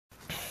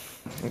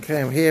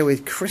Okay, I'm here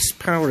with Chris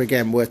Power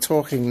again. We're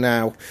talking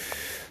now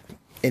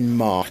in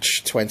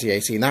March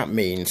 2018. That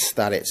means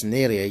that it's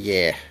nearly a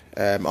year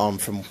on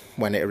from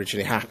when it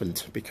originally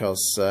happened,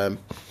 because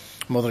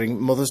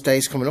Mother's Day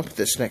is coming up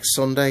this next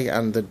Sunday,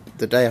 and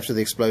the day after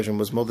the explosion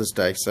was Mother's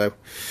Day. So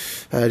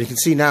you can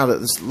see now that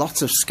there's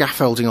lots of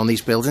scaffolding on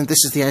these buildings.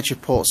 This is the edge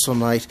of Port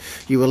Sunlight.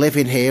 You were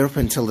living here up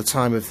until the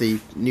time of the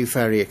new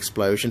Ferry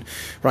explosion.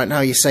 Right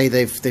now, you say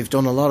they've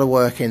done a lot of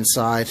work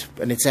inside,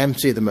 and it's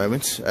empty at the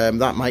moment.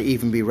 That might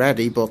even be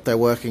ready, but they're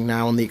working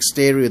now on the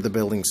exterior of the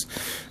buildings,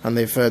 and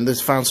they've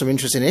found some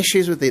interesting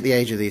issues with the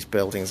age of these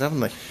buildings, haven't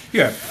they?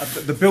 Yeah,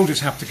 the builders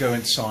have to go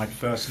inside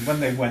first, and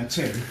when they went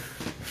in,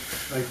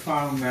 they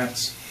found that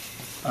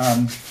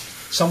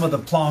some of the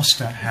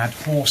plaster had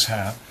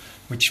horsehair,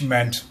 which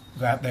meant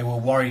that they were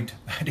worried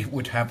that it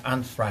would have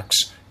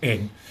anthrax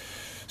in.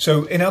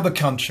 So in other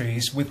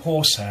countries with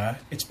horsehair,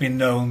 it's been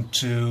known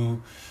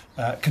to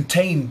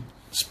contain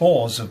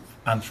spores of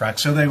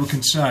anthrax, so they were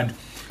concerned.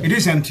 It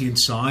is empty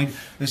inside,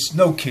 there's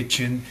no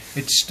kitchen,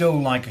 it's still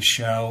like a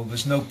shell,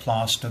 there's no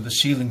plaster, the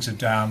ceilings are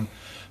down,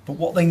 but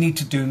what they need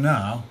to do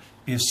now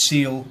is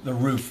seal the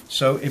roof.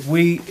 So if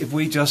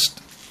we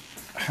just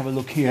have a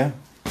look here.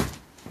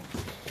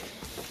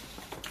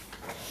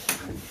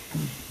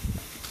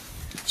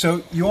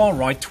 So you are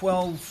right,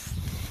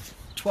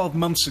 12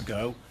 months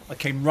ago I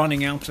came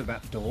running out of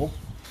that door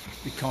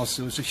because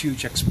there was a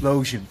huge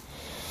explosion,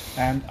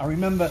 and I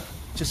remember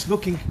just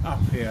looking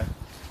up here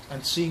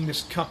and seeing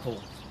this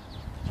couple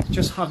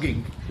just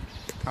hugging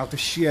out of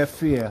sheer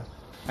fear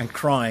and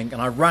crying,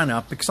 and I ran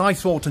up because I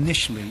thought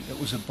initially it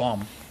was a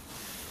bomb.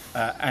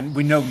 And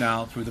we know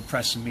now through the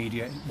press and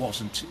media it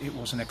wasn't. It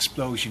was an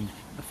explosion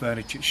at the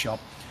furniture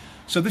shop.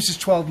 So this is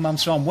 12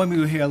 months on. When we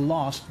were here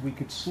last, we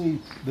could see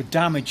the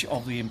damage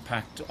of the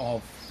impact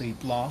of the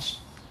blast.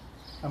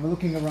 And we're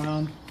looking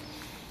around.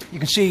 You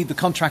can see the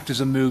contractors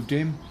have moved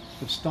in.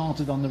 They've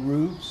started on the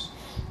roofs.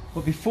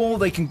 But before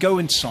they can go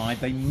inside,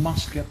 they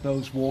must get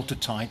those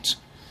watertight.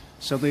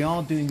 So they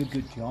are doing a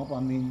good job. I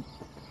mean,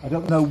 I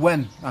don't know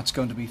when that's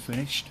going to be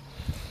finished.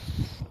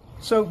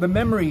 So the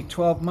memory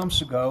 12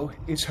 months ago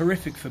is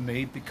horrific for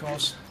me,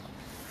 because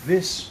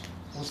this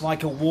was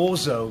like a war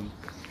zone,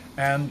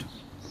 and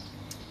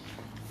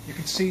you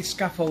can see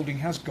scaffolding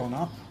has gone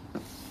up.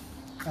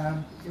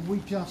 If we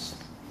just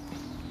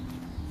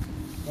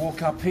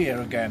walk up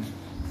here again,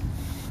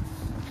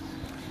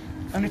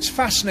 and it's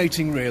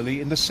fascinating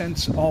really in the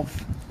sense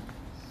of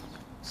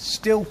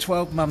still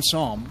 12 months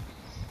on,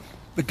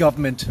 the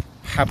government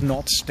have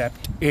not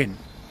stepped in.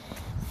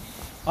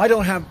 I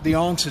don't have the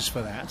answers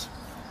for that.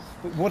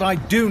 But what I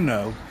do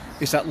know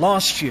is that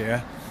last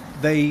year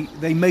they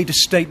made a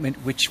statement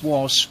which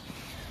was,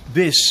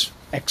 this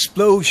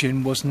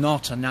explosion was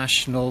not a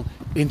national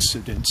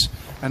incident.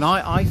 And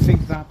I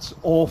think that's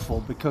awful,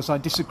 because I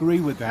disagree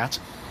with that.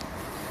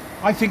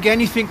 I think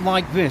anything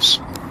like this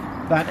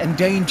that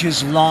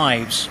endangers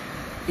lives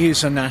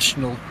is a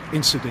national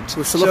incident.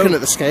 We're still looking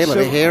at the scale of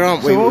it here,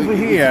 aren't we? So over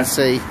here, we can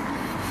see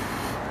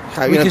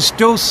how, we can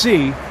still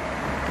see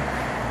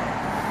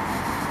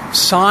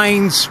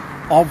signs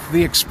of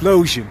the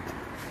explosion.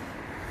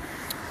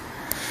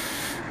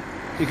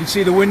 You can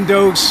see the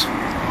windows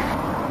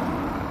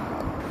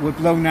were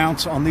blown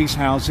out on these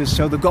houses,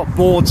 so they've got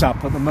boards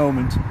up at the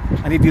moment.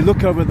 And if you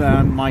look over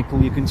there,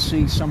 Michael, you can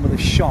see some of the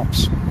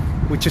shops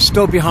which are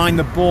still behind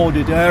the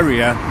boarded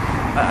area.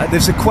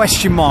 There's a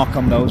question mark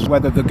on those,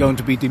 whether they're going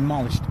to be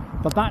demolished.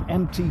 But that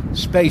empty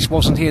space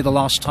wasn't here the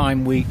last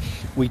time we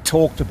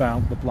talked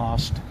about the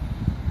blast.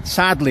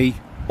 Sadly,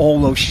 all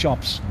those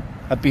shops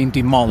have been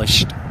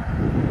demolished.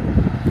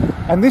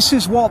 And this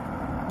is what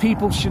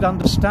people should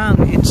understand.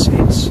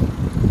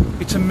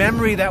 It's a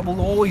memory that will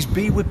always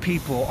be with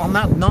people. On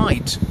that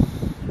night,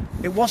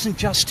 it wasn't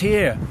just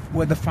here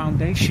where the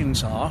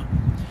foundations are.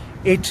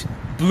 It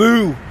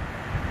blew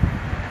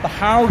the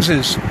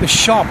houses, the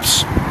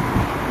shops,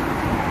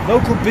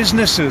 local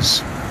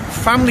businesses,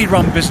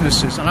 family-run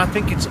businesses. And I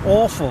think it's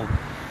awful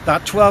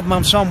that 12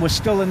 months on, we're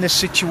still in this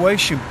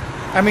situation.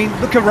 I mean,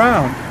 look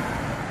around.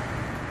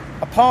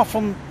 Apart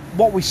from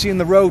what we see in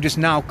the road is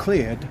now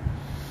cleared,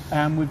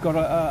 and we've got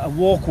a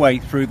walkway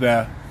through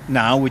there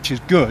now, which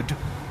is good.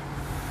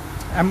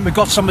 And we've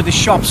got some of the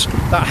shops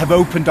that have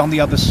opened on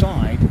the other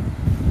side.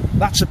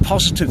 That's a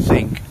positive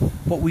thing.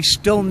 But we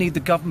still need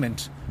the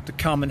government to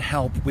come and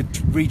help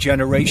with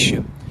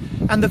regeneration.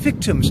 And the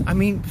victims, I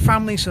mean,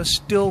 families are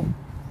still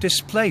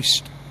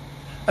displaced.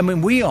 I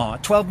mean, we are,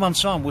 12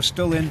 months on, we're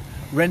still in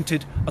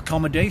rented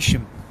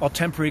accommodation or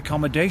temporary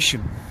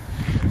accommodation.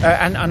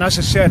 And as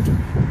I said,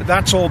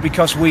 that's all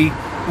because we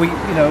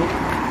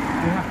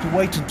have to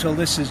wait until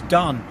this is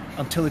done,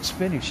 until it's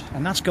finished,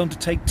 and that's going to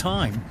take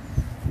time.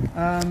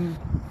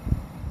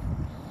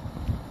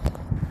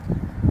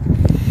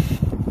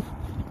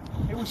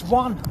 It was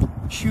one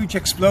huge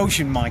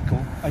explosion,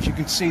 Michael, as you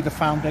can see the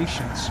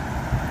foundations.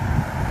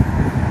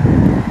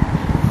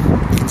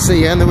 You can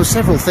see, and there were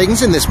several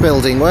things in this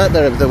building, weren't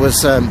there? There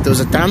was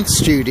a dance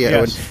studio,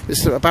 yes. and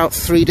there's about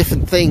 3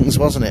 different things,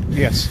 wasn't it?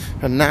 Yes.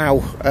 And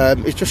now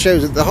it just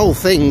shows that the whole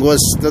thing was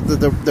that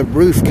the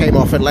roof came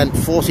off and leant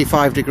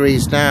 45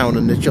 degrees down,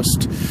 and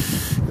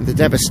the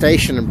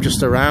devastation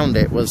just around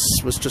it was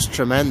just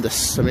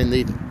tremendous. I mean,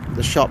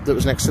 the shop that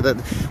was next to that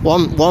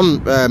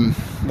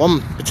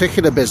one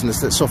particular business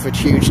that suffered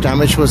huge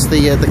damage was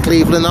the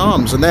Cleveland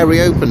Arms, and they're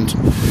reopened,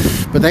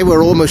 but they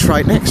were almost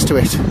right next to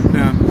it.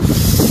 Yeah.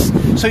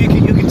 So you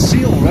can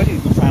see already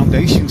the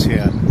foundations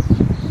here.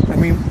 I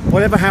mean,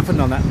 whatever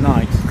happened on that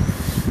night,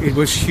 it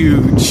was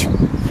huge,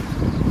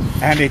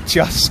 and it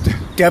just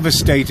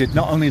devastated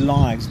not only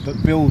lives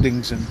but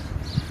buildings and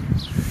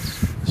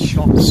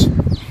shops.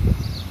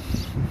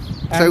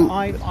 And so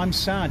I'm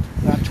sad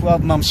that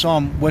 12 months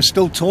on, we're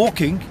still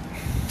talking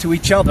to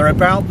each other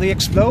about the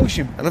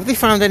explosion. And have they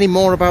found any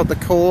more about the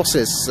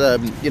causes? Well,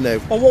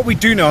 what we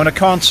do know, and I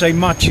can't say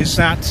much, is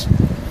that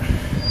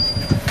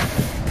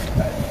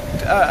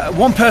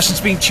one person's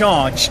been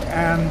charged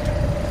and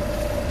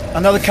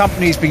another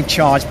company's been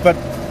charged, but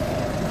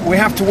we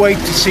have to wait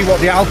to see what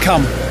the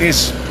outcome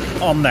is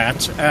on that.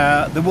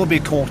 There will be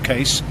a court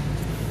case,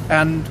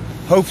 and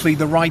hopefully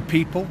the right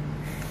people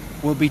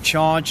will be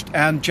charged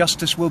and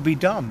justice will be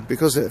done.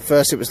 Because at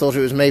first it was thought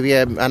it was maybe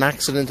an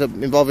accident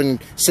involving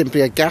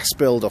simply a gas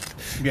build-up,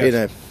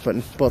 yes.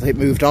 But it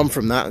moved on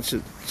from that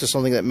to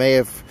something that may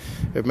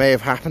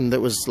have happened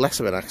that was less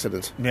of an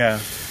accident. Yeah.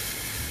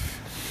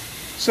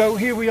 So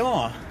here we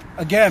are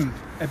again.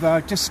 If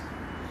I just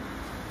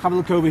have a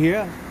look over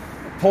here,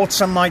 Port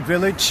Sunlight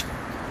Village,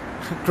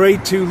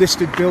 Grade 2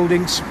 listed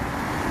buildings.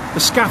 The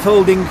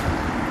scaffolding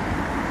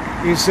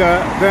is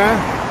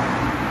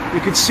there. You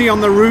can see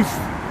on the roof.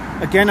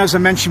 Again, as I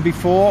mentioned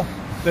before,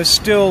 there's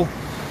still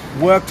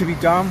work to be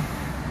done,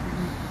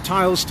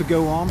 tiles to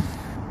go on.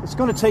 It's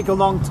going to take a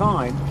long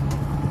time.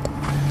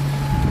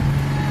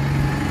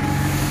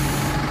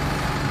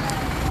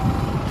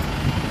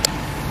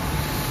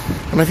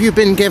 And have you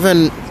been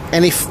given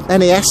any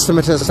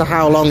estimate as to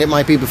how long it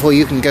might be before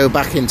you can go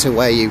back into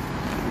where you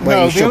should be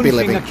living? No, the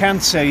only thing I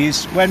can say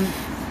is when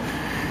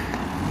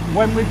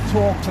we've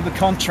talked to the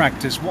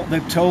contractors, what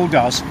they've told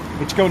us,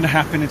 it's going to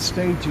happen in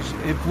stages.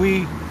 If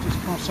we just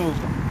cross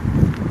over.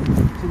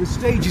 So the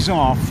stages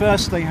are,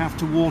 first they have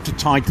to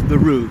watertight the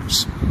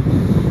roofs.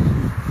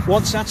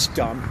 Once that's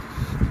done,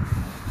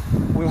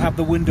 we'll have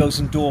the windows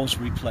and doors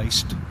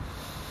replaced.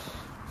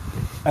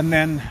 And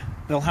then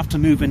they'll have to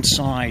move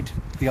inside,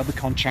 the other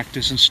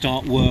contractors, and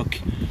start work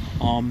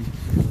on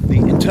the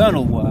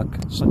internal work,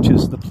 such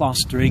as the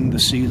plastering, the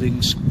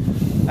ceilings.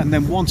 And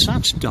then once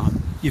that's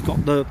done, you've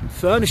got the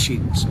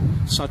furnishings,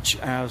 such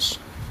as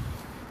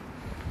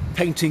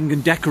painting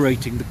and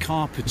decorating the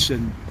carpets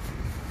and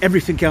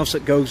everything else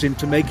that goes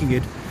into making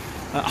it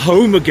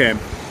home again.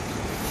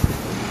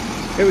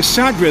 It was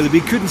sad, really.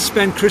 We couldn't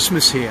spend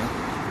Christmas here.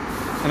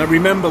 And I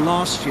remember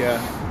last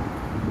year,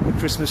 the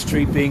Christmas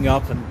tree being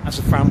up, and as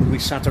a family we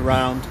sat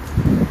around.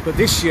 But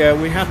this year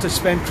we had to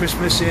spend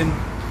Christmas in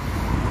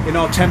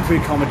our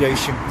temporary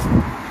accommodation.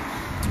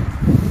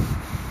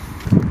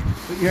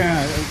 But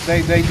yeah,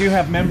 they do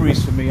have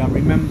memories for me. I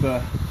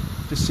remember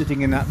just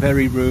sitting in that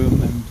very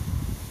room, and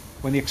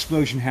when the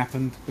explosion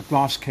happened, the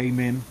glass came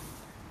in,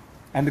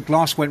 and the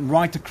glass went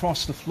right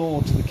across the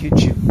floor to the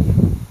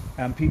kitchen,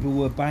 and people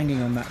were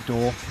banging on that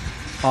door,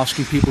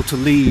 asking people to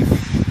leave.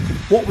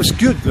 What was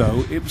good,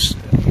 though, it was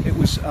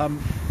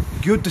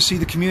good to see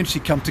the community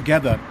come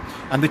together,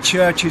 and the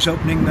church is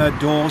opening their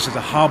doors as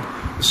a hub,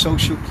 the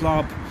social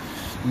club,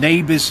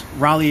 neighbours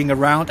rallying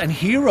around, and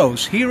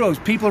heroes,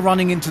 people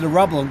running into the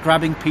rubble and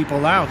grabbing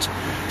people out.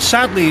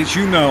 Sadly, as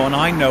you know and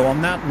I know,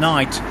 on that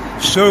night,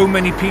 so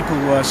many people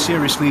were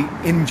seriously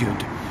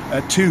injured,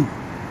 too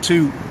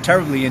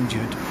terribly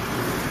injured.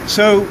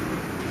 So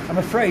I'm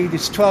afraid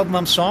it's 12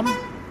 months on,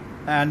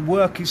 and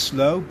work is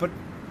slow, but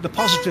the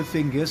positive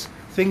thing is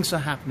things are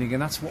happening,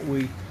 and that's what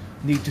we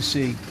need to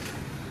see.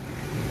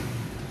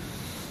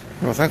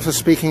 Well, thanks for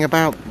speaking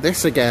about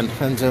this again.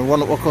 And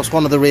of course,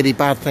 one of the really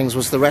bad things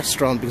was the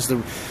restaurant, because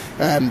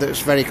that was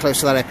very close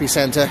to that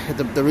epicentre.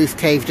 The roof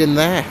caved in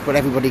there, but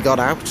everybody got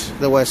out.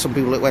 There were some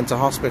people that went to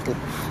hospital,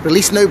 but at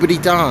least nobody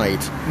died.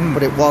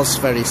 But it was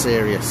very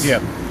serious.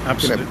 Yeah,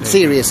 absolutely.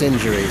 Serious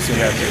injuries.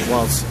 It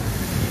was.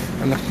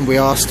 And we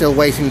are still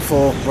waiting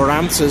for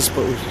answers.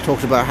 But we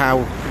talked about how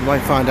we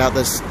might find out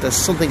there's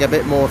something a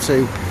bit more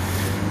to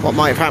what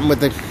might have happened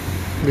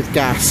with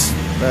gas,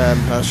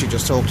 as you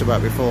just talked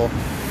about before.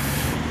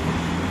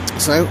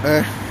 So,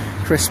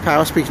 Chris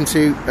Power speaking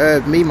to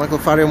me, Michael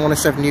Ferry, on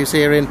 107 News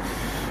here in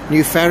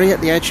New Ferry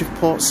at the edge of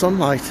Port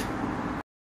Sunlight.